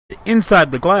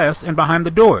inside the glass and behind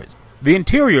the doors. The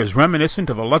interior is reminiscent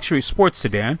of a luxury sports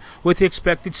sedan with the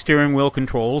expected steering wheel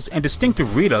controls and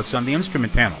distinctive redux on the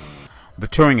instrument panel. The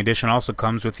Touring Edition also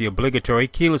comes with the obligatory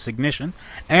keyless ignition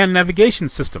and navigation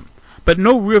system, but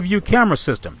no rear-view camera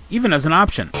system, even as an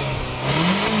option.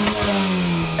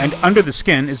 And under the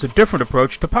skin is a different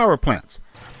approach to power plants.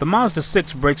 The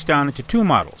MAZDA6 breaks down into two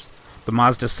models, the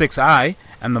MAZDA6i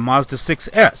and the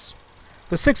MAZDA6s.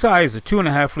 The 6i is a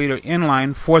 2.5-liter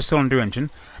inline 4-cylinder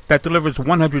engine that delivers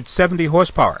 170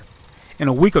 horsepower. In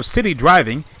a week of city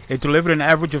driving, it delivered an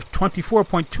average of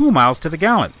 24.2 miles to the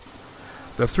gallon.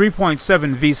 The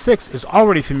 3.7 V6 is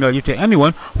already familiar to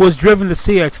anyone who has driven the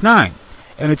CX-9,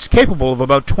 and it's capable of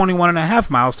about 21.5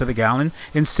 miles to the gallon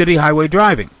in city highway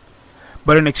driving.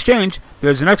 But in exchange,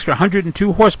 there's an extra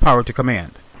 102 horsepower to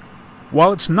command.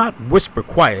 While it's not whisper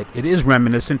quiet, it is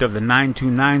reminiscent of the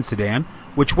 929 sedan,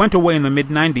 which went away in the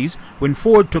mid-90s when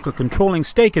Ford took a controlling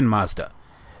stake in Mazda.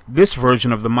 This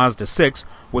version of the MAZDA6,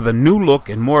 with a new look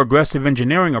and more aggressive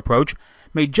engineering approach,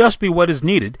 may just be what is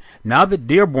needed now that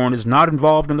Dearborn is not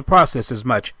involved in the process as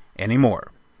much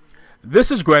anymore.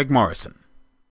 This is Greg Morrison.